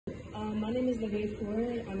My name is Nevaeh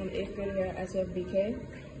Ford. I'm an 8th grader here at SFBK.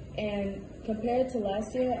 And compared to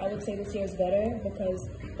last year, I would say this year is better because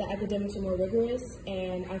the academics are more rigorous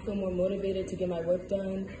and I feel more motivated to get my work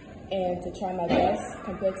done and to try my best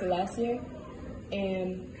compared to last year.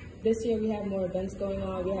 And this year we have more events going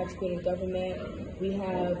on. We have student government, we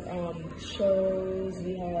have shows,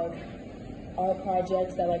 we have art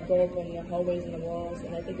projects that go up in the hallways and the walls.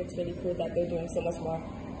 And I think it's really cool that they're doing so much more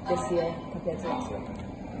this year compared to last year.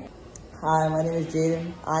 Hi, my name is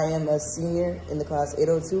Jaden. I am a senior in the class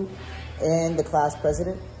 802 and the class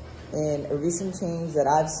president. And a recent change that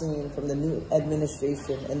I've seen from the new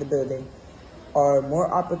administration in the building are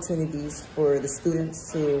more opportunities for the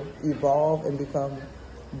students to evolve and become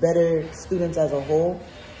better students as a whole,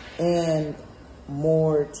 and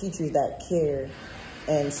more teachers that care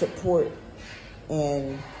and support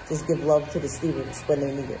and just give love to the students when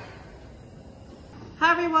they need it.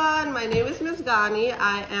 Hi everyone, my name is Ms. Ghani.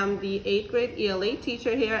 I am the 8th grade ELA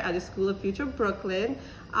teacher here at the School of Future Brooklyn.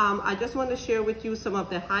 I just want to share with you some of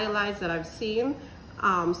the highlights that I've seen,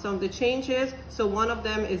 some of the changes. So one of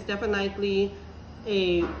them is definitely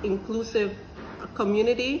a inclusive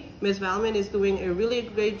community. Ms. Valman is doing a really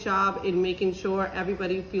great job in making sure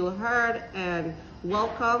everybody feel heard and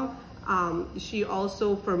welcome. She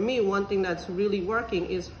also, for me, one thing that's really working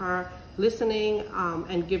is her listening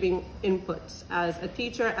and giving inputs as a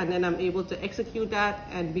teacher, and then I'm able to execute that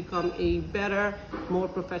and become a better, more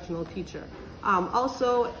professional teacher.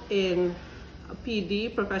 Also in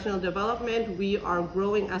PD, professional development, we are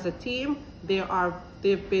growing as a team. There have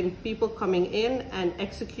been people coming in and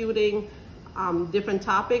executing different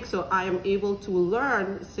topics, so I am able to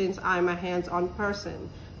learn since I'm a hands-on person,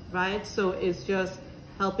 right? So it's just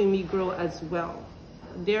helping me grow as well.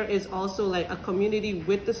 There is also a community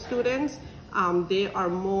with the students. They are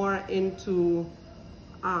more into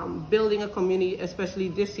building a community, especially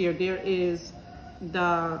this year. There is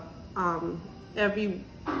the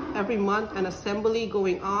every month an assembly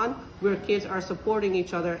going on where kids are supporting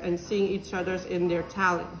each other and seeing each other's in their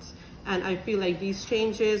talents. And I feel like these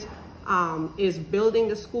changes is building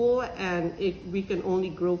the school, and we can only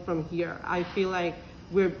grow from here. I feel like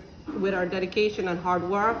with our dedication and hard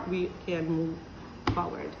work, we can move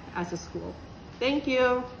forward as a school. Thank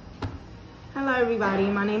you. Hello everybody,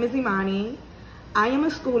 my name is Imani. I am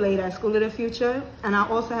a school aide at School of the Future, and I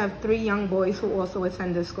also have 3 young boys who also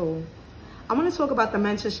attend the school. I want to talk about the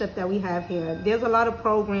mentorship that we have here. There's a lot of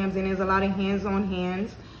programs and there's a lot of hands-on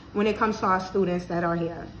hands when it comes to our students that are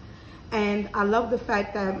here. And I love the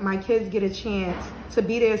fact that my kids get a chance to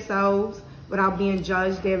be themselves without being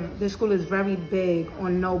judged. This school is very big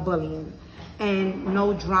on no bullying and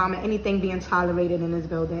no drama, anything being tolerated in this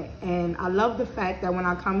building. And I love the fact that when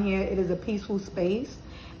I come here, it is a peaceful space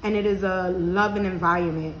and it is a loving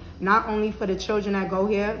environment, not only for the children that go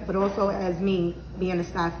here, but also as me being a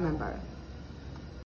staff member.